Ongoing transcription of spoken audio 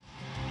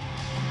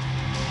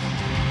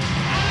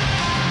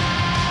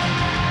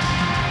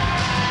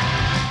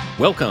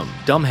Welcome,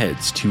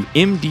 dumbheads, to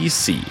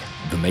MDC,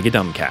 the Mega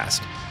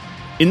Dumbcast.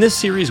 In this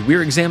series,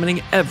 we're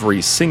examining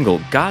every single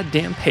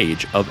goddamn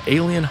page of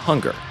Alien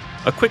Hunger,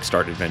 a quick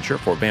start adventure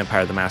for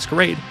Vampire the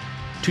Masquerade,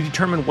 to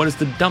determine what is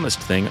the dumbest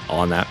thing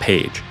on that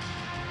page.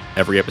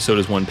 Every episode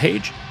is one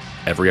page,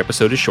 every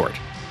episode is short.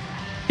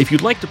 If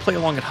you'd like to play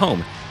along at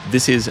home,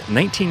 this is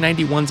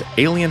 1991's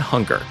Alien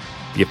Hunger,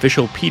 the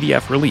official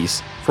PDF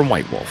release from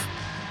White Wolf.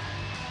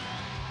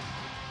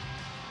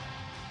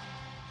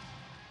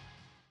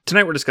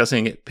 Tonight we're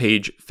discussing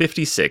page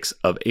 56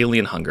 of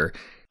Alien Hunger,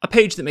 a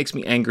page that makes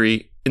me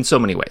angry in so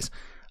many ways.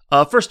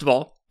 First of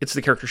all, it's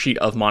the character sheet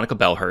of Monica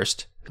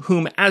Bellhurst,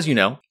 whom, as you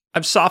know,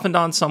 I've softened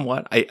on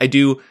somewhat. I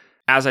do,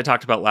 as I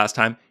talked about last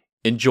time,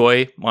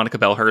 enjoy Monica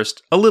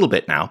Bellhurst a little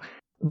bit now.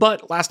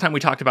 But last time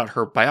we talked about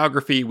her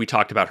biography, we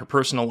talked about her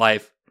personal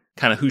life,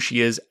 kind of who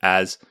she is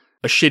as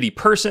a shitty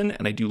person,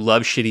 and I do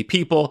love shitty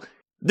people.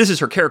 This is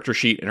her character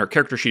sheet, and her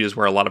character sheet is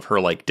where a lot of her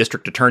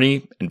district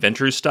attorney and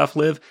ventures stuff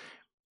live,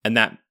 and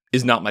that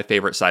is not my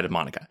favorite side of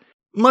Monica.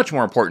 Much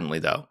more importantly,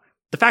 though,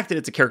 the fact that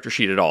it's a character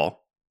sheet at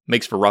all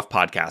makes for rough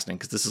podcasting,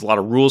 because this is a lot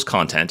of rules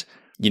content.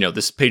 You know,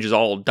 this page is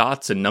all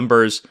dots and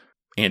numbers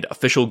and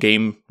official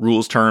game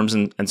rules terms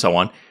and so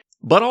on.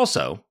 But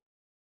also,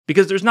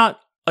 because there's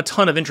not a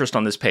ton of interest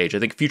on this page, I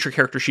think future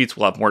character sheets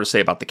will have more to say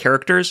about the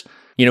characters,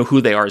 you know,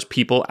 who they are as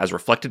people as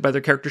reflected by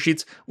their character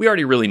sheets. We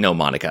already really know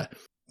Monica.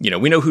 You know,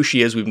 we know who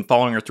she is. We've been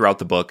following her throughout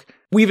the book.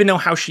 We even know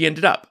how she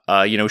ended up.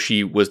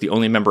 She was the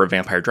only member of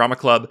Vampire Drama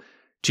Club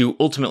to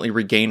ultimately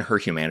regain her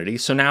humanity.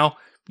 So now,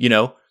 you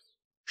know,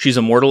 she's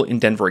immortal in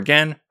Denver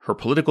again. Her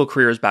political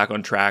career is back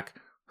on track.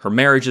 Her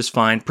marriage is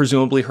fine.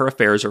 Presumably her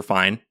affairs are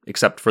fine,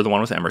 except for the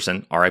one with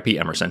Emerson, R.I.P.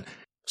 Emerson.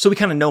 So we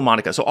kind of know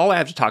Monica. So all I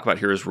have to talk about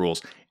here is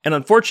rules. And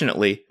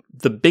unfortunately,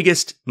 the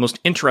biggest, most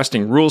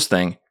interesting rules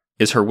thing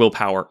is her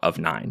willpower of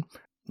 9.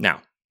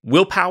 Now,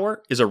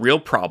 willpower is a real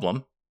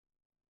problem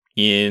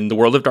in the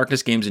World of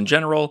Darkness games in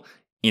general,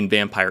 in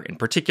Vampire in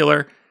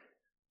particular,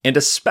 and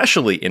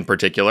especially in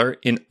particular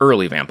in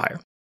early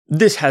Vampire.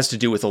 This has to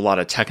do with a lot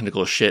of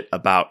technical shit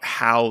about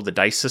how the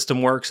dice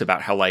system works,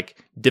 about how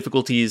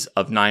difficulties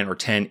of 9 or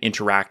 10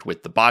 interact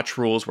with the botch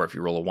rules, where if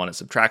you roll a 1, it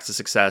subtracts a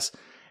success,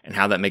 and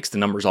how that makes the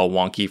numbers all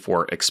wonky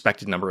for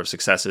expected number of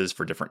successes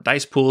for different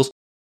dice pools.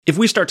 If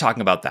we start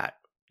talking about that,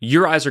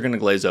 your eyes are going to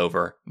glaze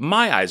over,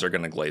 my eyes are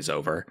going to glaze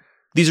over.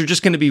 These are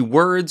just going to be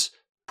words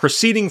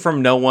proceeding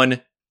from no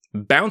one,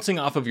 bouncing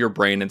off of your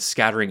brain and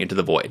scattering into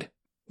the void.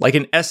 Like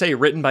an essay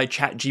written by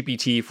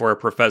ChatGPT for a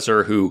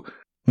professor who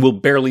will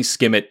barely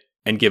skim it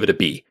and give it a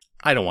B.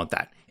 I don't want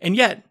that. And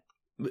yet,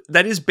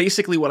 that is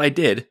basically what I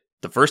did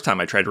the first time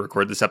I tried to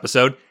record this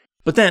episode.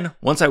 But then,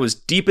 once I was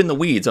deep in the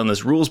weeds on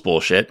this rules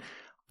bullshit,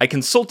 I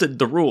consulted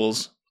the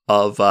rules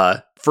of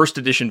first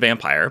edition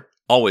Vampire,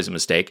 always a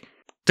mistake,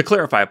 to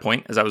clarify a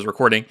point as I was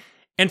recording,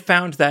 and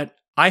found that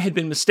I had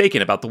been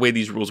mistaken about the way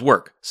these rules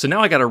work. So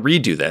now I gotta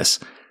redo this.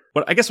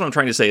 What I'm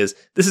trying to say is,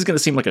 this is going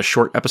to seem like a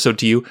short episode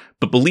to you,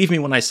 but believe me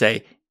when I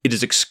say it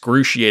is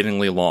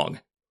excruciatingly long.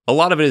 A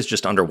lot of it is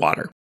just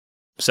underwater.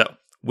 So,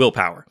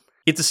 willpower.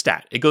 It's a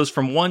stat. It goes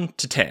from 1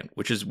 to 10,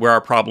 which is where our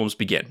problems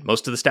begin.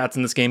 Most of the stats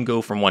in this game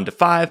go from 1 to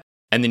 5,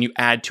 and then you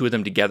add 2 of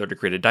them together to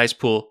create a dice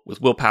pool.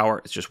 With willpower,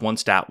 it's just one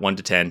stat, 1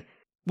 to 10.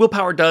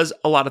 Willpower does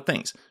a lot of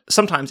things.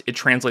 Sometimes it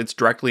translates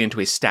directly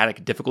into a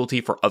static difficulty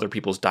for other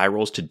people's die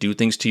rolls to do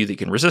things to you that you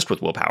can resist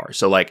with willpower.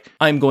 So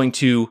I'm going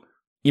to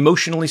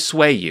emotionally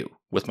sway you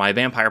with my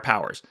vampire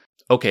powers.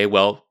 Okay,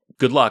 well,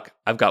 good luck.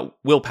 I've got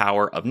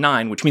willpower of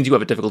 9, which means you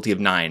have a difficulty of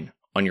 9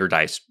 on your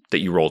dice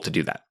that you roll to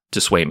do that, to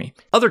sway me.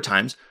 Other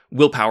times,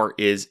 willpower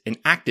is an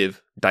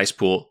active dice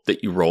pool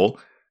that you roll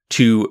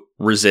to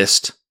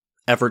resist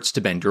efforts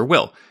to bend your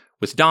will.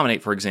 With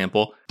dominate, for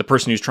example, the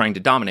person who's trying to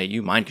dominate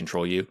you, mind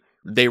control you,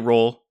 they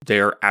roll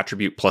their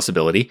attribute plus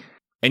ability,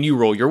 and you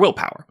roll your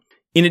willpower.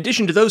 In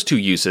addition to those two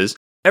uses,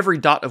 every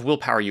dot of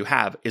willpower you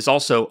have is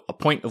also a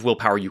point of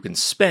willpower you can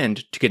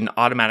spend to get an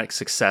automatic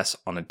success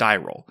on a die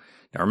roll.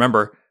 Now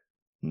remember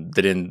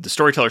that in the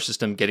storyteller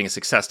system, getting a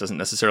success doesn't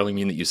necessarily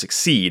mean that you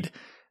succeed.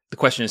 The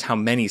question is how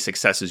many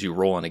successes you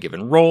roll on a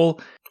given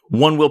roll.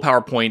 1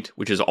 willpower point,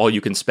 which is all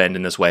you can spend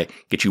in this way,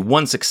 gets you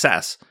 1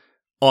 success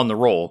on the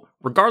roll,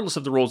 regardless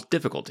of the roll's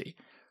difficulty.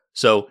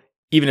 So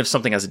even if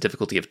something has a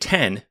difficulty of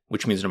 10,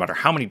 which means no matter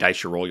how many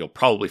dice you roll, you'll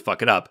probably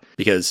fuck it up,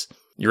 because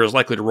you're as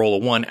likely to roll a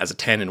 1 as a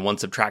 10 and 1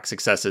 subtract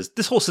successes.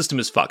 This whole system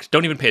is fucked.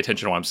 Don't even pay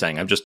attention to what I'm saying.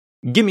 I'm just,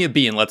 give me a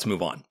B and let's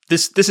move on.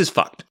 This is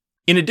fucked.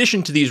 In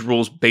addition to these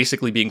rules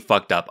basically being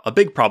fucked up, a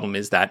big problem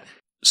is that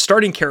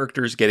starting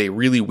characters get a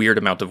really weird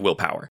amount of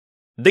willpower.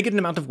 They get an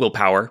amount of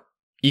willpower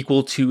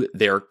equal to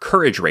their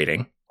courage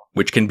rating,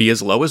 which can be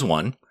as low as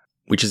 1,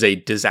 which is a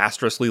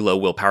disastrously low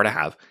willpower to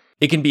have.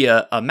 It can be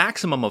a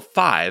maximum of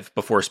 5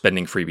 before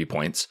spending freebie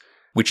points,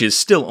 which is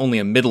still only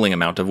a middling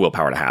amount of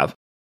willpower to have.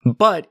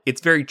 But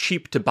it's very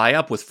cheap to buy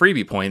up with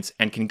freebie points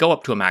and can go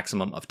up to a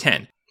maximum of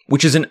 10,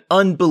 which is an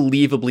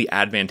unbelievably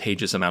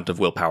advantageous amount of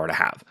willpower to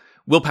have.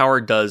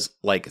 Willpower does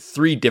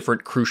 3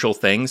 different crucial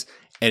things,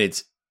 and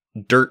it's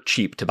dirt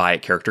cheap to buy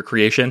at character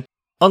creation.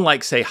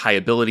 Unlike, say, high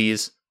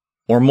abilities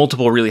or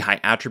multiple really high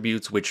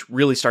attributes, which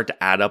really start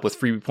to add up with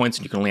freebie points,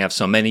 and you can only have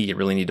so many. You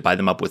really need to buy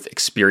them up with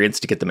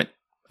experience to get them at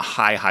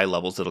high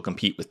levels that'll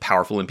compete with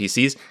powerful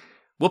NPCs.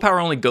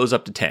 Willpower only goes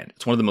up to 10.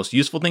 It's one of the most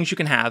useful things you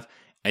can have,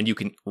 and you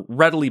can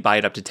readily buy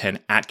it up to 10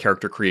 at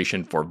character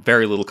creation for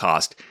very little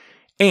cost,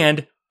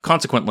 and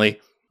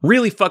consequently,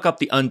 really fuck up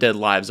the undead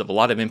lives of a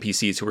lot of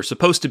NPCs who are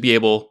supposed to be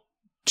able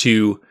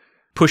to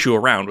push you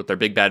around with their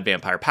big bad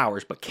vampire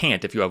powers, but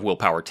can't if you have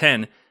willpower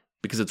 10,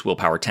 because it's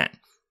willpower 10.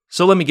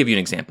 So let me give you an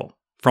example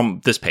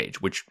from this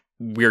page, which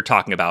we're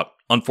talking about,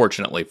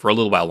 unfortunately, for a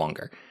little while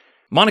longer.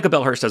 Monica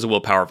Bellhurst has a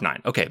willpower of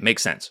 9. Okay,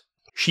 makes sense.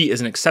 She is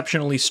an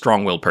exceptionally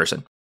strong-willed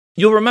person.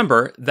 You'll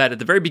remember that at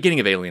the very beginning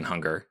of Alien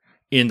Hunger,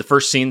 in the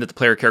first scene that the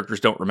player characters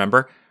don't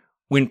remember,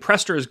 when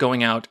Prester is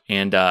going out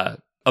and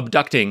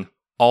abducting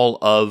all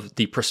of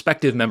the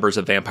prospective members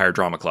of Vampire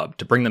Drama Club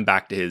to bring them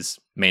back to his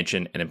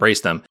mansion and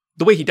embrace them,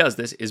 the way he does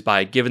this is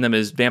by giving them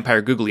his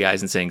vampire googly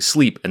eyes and saying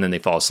sleep, and then they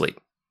fall asleep.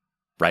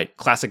 Right?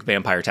 Classic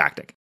vampire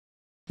tactic.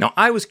 Now,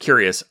 I was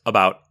curious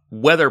about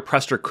whether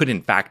Prester could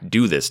in fact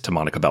do this to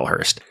Monica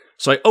Bellhurst.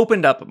 So I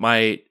opened up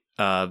my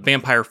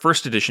Vampire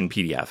First Edition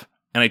PDF,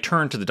 and I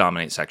turned to the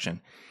Dominate section.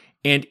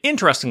 And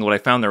interestingly, what I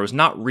found there was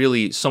not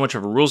really so much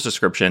of a rules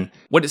description.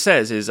 What it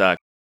says is,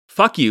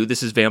 fuck you,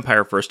 this is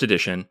Vampire First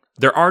Edition.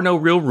 There are no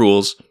real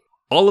rules.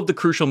 All of the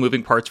crucial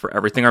moving parts for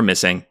everything are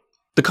missing.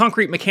 The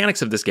concrete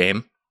mechanics of this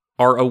game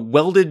are a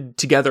welded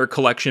together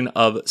collection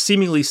of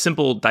seemingly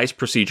simple dice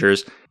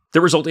procedures that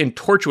result in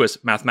tortuous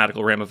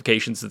mathematical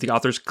ramifications that the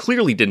authors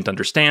clearly didn't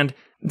understand.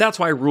 That's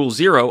why rule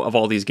 0 of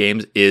all these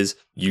games is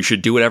you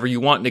should do whatever you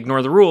want and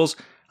ignore the rules,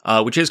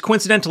 which is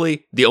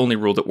coincidentally the only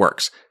rule that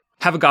works.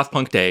 Have a goth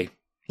punk day,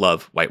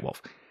 love, White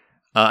Wolf.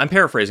 I'm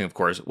paraphrasing, of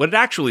course. What it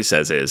actually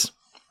says is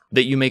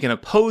that you make an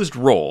opposed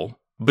roll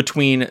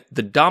between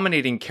the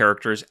dominating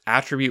character's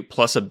attribute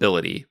plus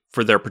ability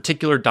for their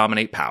particular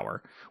dominate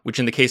power, which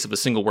in the case of a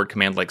single word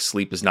command like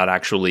sleep is not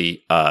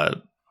actually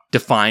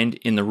defined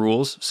in the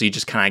rules, so you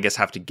just kind of, I guess,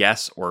 have to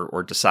guess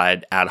or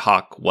decide ad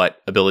hoc what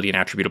ability and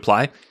attribute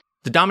apply.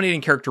 The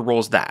dominating character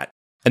rolls that,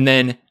 and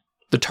then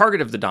the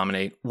target of the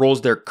dominate rolls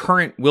their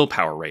current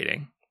willpower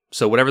rating.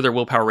 So whatever their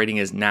willpower rating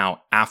is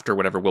now after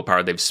whatever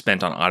willpower they've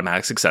spent on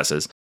automatic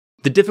successes.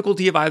 The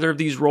difficulty of either of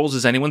these rolls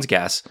is anyone's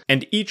guess,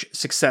 and each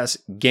success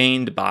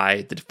gained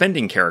by the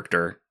defending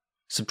character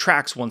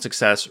subtracts one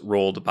success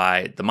rolled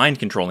by the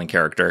mind-controlling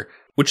character,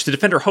 which the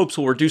defender hopes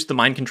will reduce the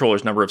mind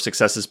controller's number of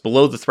successes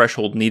below the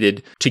threshold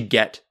needed to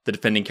get the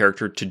defending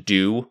character to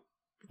do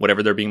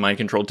whatever they're being mind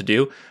controlled to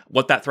do.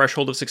 What that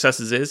threshold of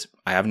successes is,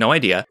 I have no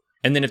idea.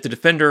 And then if the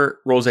defender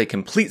rolls a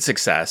complete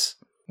success,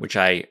 which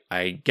I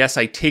guess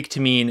I take to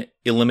mean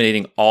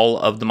eliminating all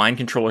of the mind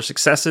controller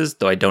successes,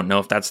 though I don't know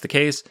if that's the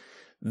case,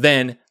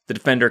 then the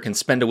defender can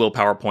spend a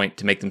willpower point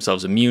to make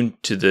themselves immune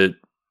to the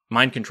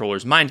mind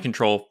controller's mind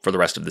control for the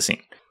rest of the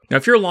scene. Now,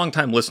 if you're a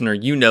longtime listener,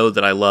 you know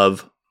that I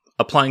love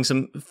applying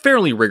some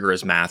fairly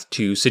rigorous math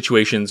to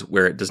situations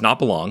where it does not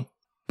belong,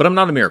 but I'm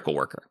not a miracle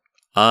worker.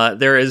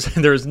 There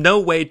is no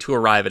way to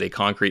arrive at a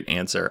concrete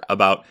answer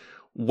about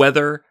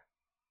whether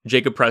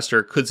Jacob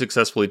Prester could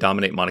successfully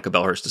dominate Monica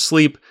Bellhurst to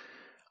sleep.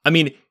 I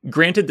mean,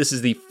 granted, this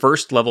is the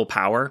first level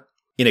power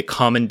in a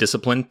common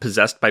discipline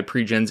possessed by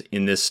pre-gens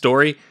in this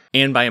story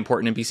and by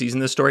important NPCs in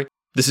this story.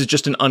 This is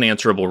just an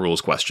unanswerable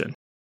rules question.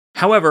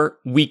 However,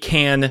 we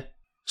can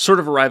sort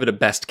of arrive at a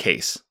best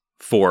case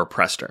for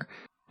Prester.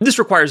 This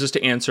requires us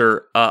to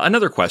answer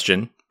another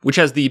question, which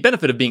has the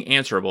benefit of being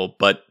answerable,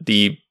 but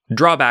the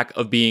drawback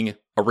of being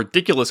a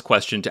ridiculous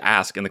question to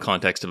ask in the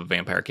context of a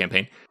vampire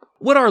campaign.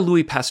 What are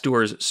Louis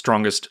Pasteur's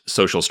strongest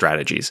social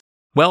strategies?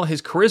 Well,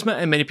 his charisma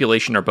and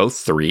manipulation are both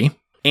 3,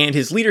 and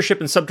his leadership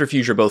and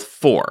subterfuge are both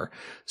 4.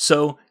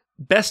 So,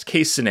 best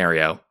case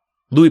scenario,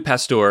 Louis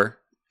Pasteur,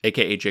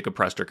 aka Jacob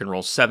Prester, can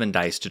roll 7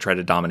 dice to try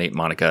to dominate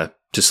Monica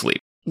to sleep.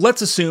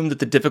 Let's assume that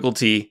the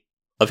difficulty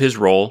of his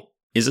roll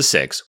is a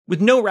 6, with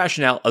no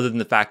rationale other than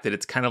the fact that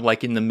it's kind of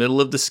like in the middle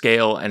of the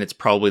scale, and it's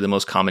probably the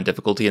most common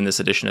difficulty in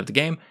this edition of the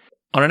game.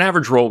 On an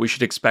average roll, we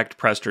should expect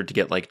Prester to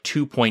get like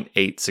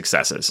 2.8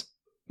 successes.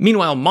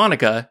 Meanwhile,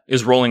 Monica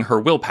is rolling her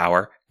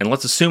willpower, and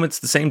let's assume it's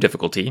the same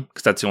difficulty,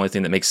 because that's the only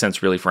thing that makes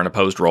sense really for an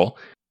opposed roll.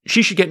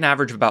 She should get an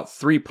average of about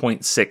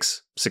 3.6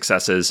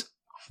 successes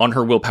on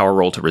her willpower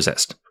roll to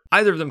resist.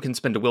 Either of them can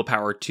spend a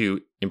willpower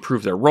to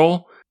improve their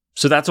roll,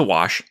 so that's a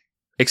wash,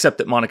 except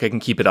that Monica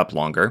can keep it up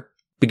longer,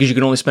 because you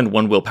can only spend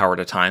 1 willpower at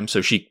a time, so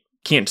she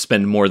can't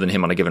spend more than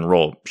him on a given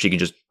roll. She can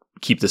just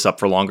keep this up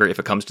for longer if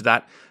it comes to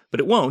that, but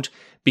it won't,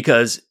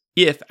 because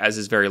if, as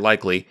is very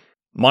likely,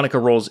 Monica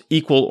rolls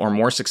equal or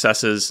more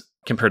successes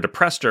compared to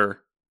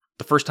Prester,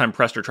 the first time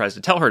Prester tries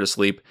to tell her to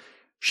sleep,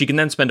 she can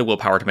then spend a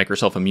willpower to make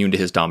herself immune to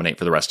his dominate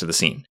for the rest of the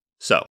scene.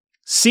 So,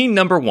 scene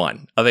number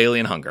 1 of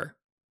Alien Hunger.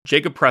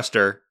 Jacob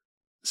Prester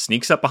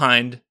sneaks up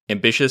behind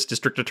ambitious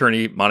District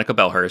Attorney Monica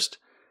Bellhurst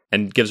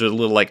and gives her a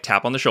little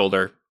tap on the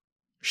shoulder.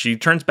 She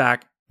turns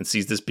back and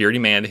sees this beardy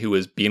man who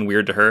is being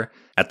weird to her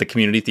at the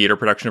community theater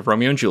production of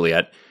Romeo and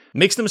Juliet,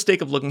 makes the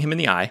mistake of looking him in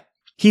the eye.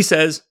 He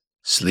says,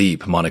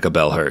 "Sleep, Monica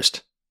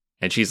Bellhurst."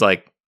 And she's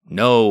like,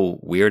 "No,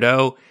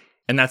 weirdo."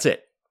 And that's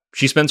it.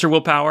 She spends her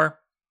willpower.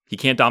 He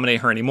can't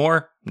dominate her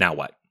anymore. Now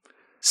what?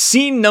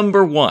 Scene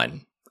number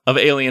 1 of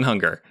Alien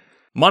Hunger.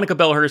 Monica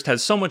Bellhurst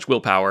has so much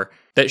willpower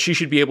that she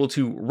should be able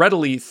to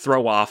readily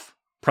throw off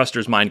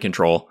Prester's mind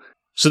control,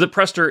 so that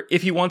Prester,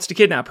 if he wants to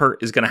kidnap her,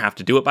 is going to have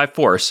to do it by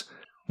force,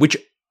 which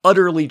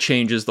utterly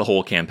changes the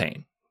whole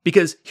campaign.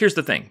 Because here's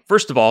the thing.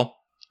 First of all,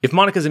 if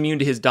Monica's immune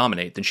to his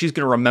dominate, then she's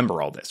going to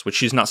remember all this, which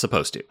she's not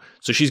supposed to.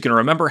 So she's going to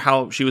remember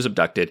how she was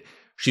abducted.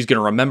 She's going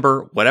to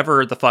remember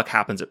whatever the fuck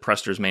happens at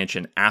Prester's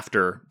mansion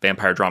after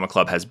Vampire Drama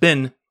Club has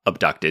been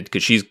abducted,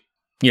 because she's,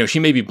 she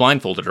may be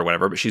blindfolded or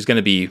whatever, but she's going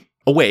to be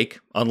awake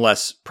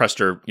unless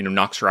Prester,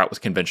 knocks her out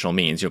with conventional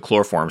means,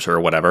 chloroforms her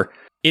or whatever.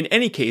 In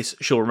any case,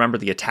 she'll remember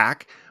the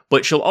attack,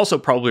 but she'll also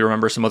probably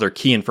remember some other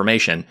key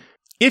information.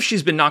 If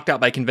she's been knocked out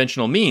by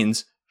conventional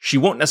means, she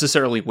won't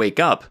necessarily wake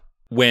up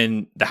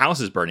when the house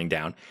is burning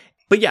down.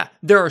 But yeah,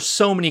 there are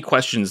so many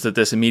questions that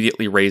this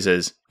immediately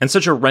raises, and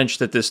such a wrench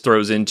that this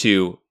throws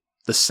into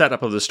the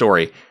setup of the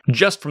story,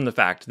 just from the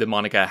fact that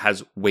Monica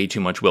has way too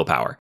much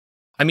willpower.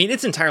 I mean,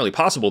 it's entirely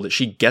possible that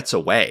she gets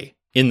away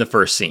in the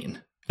first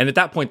scene, and at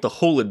that point, the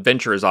whole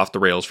adventure is off the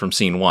rails from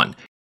scene 1.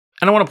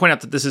 And I want to point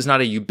out that this is not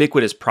a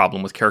ubiquitous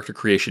problem with character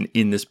creation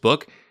in this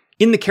book.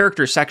 In the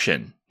character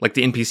section, like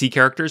the NPC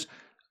characters,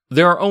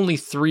 there are only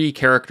 3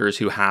 characters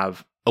who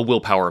have a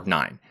willpower of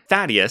 9.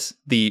 Thaddeus,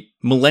 the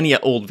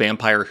millennia-old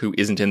vampire who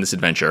isn't in this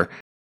adventure.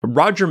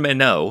 Roger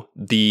Minot,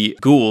 the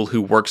ghoul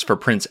who works for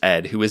Prince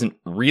Ed, who isn't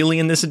really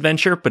in this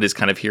adventure, but is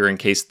kind of here in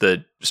case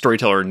the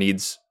storyteller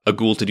needs a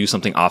ghoul to do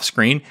something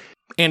off-screen.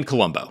 And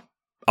Columbo,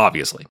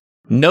 obviously.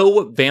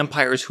 No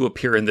vampires who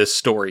appear in this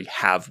story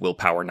have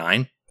willpower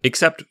 9,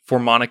 except for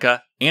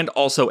Monica and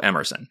also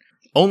Emerson.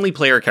 Only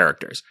player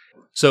characters.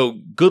 So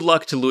good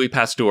luck to Louis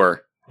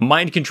Pasteur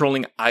mind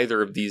controlling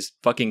either of these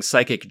fucking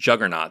psychic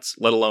juggernauts,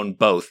 let alone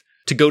both,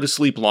 to go to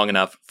sleep long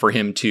enough for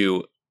him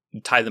to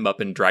tie them up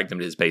and drag them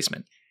to his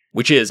basement.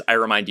 Which is, I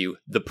remind you,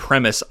 the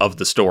premise of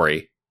the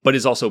story, but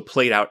is also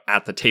played out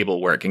at the table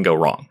where it can go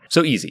wrong.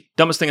 So easy.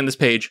 Dumbest thing on this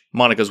page,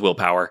 Monica's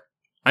willpower.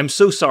 I'm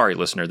so sorry,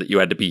 listener, that you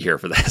had to be here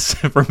for this.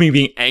 For me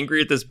being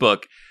angry at this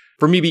book.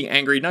 For me being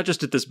angry not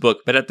just at this book,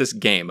 but at this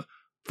game.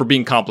 For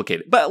being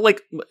complicated. But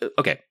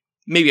okay,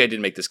 maybe I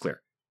didn't make this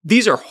clear.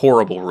 These are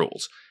horrible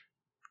rules.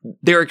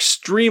 They're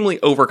extremely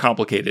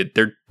overcomplicated.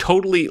 They're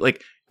totally,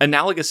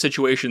 analogous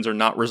situations are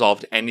not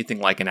resolved anything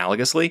like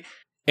analogously.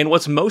 And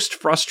what's most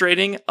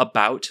frustrating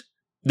about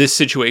this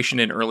situation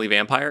in early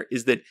Vampire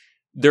is that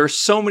there are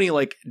so many,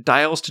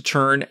 dials to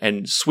turn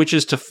and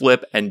switches to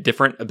flip and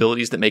different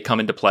abilities that may come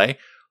into play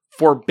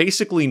for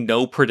basically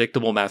no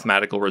predictable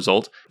mathematical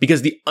result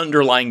because the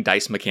underlying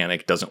dice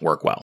mechanic doesn't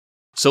work well.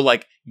 So,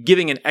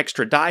 giving an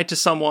extra die to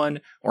someone,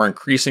 or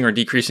increasing or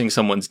decreasing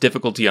someone's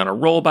difficulty on a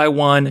roll by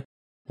 1,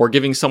 or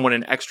giving someone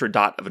an extra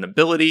dot of an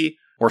ability,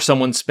 or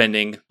someone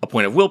spending a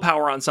point of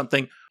willpower on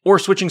something, or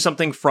switching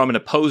something from an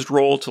opposed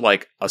roll to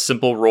a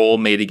simple roll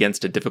made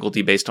against a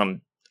difficulty based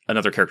on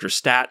another character's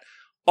stat.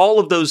 All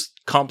of those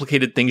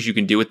complicated things you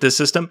can do with this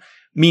system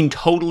mean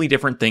totally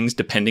different things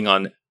depending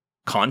on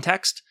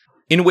context,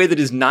 in a way that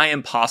is nigh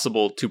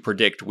impossible to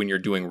predict when you're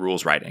doing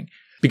rules writing,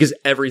 because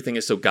everything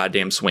is so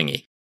goddamn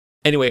swingy.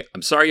 Anyway,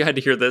 I'm sorry you had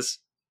to hear this.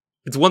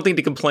 It's one thing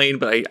to complain,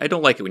 but I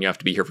don't like it when you have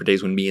to be here for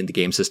days when me and the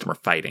game system are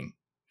fighting.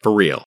 For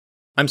real.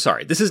 I'm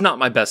sorry, this is not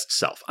my best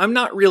self. I'm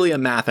not really a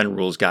math and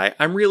rules guy.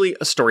 I'm really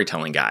a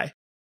storytelling guy.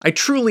 I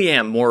truly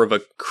am more of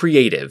a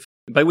creative,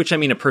 by which I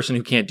mean a person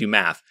who can't do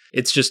math.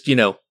 It's just,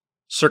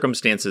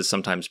 circumstances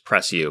sometimes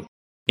press you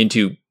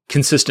into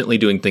consistently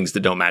doing things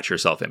that don't match your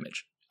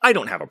self-image. I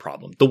don't have a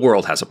problem. The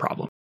world has a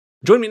problem.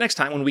 Join me next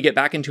time when we get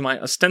back into my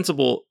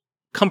ostensible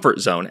comfort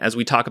zone as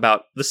we talk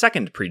about the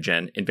second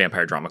pre-gen in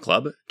Vampire Drama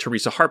Club,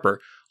 Teresa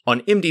Harper, on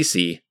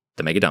MDC,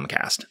 the Mega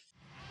Dumbcast.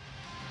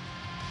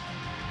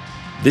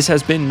 This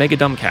has been Mega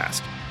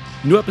Dumbcast.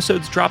 New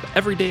episodes drop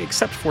every day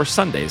except for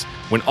Sundays,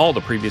 when all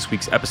the previous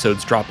week's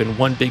episodes drop in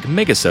one big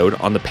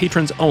megasode on the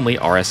patrons-only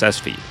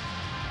RSS feed.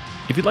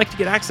 If you'd like to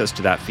get access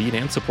to that feed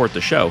and support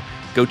the show,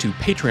 go to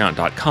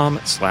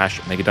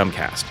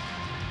patreon.com/megadumbcast.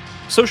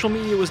 Social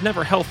media was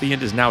never healthy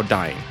and is now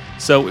dying,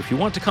 so if you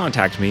want to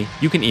contact me,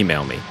 you can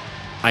email me.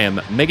 I am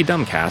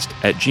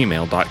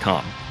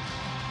megadumbcast@gmail.com.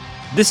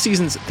 This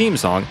season's theme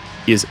song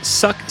is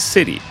Suck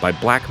City by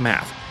Black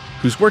Math,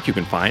 whose work you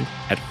can find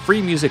at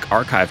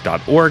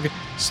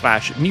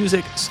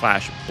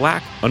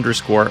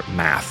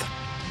freemusicarchive.org/music/black_math.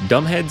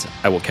 Dumbheads,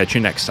 I will catch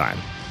you next time.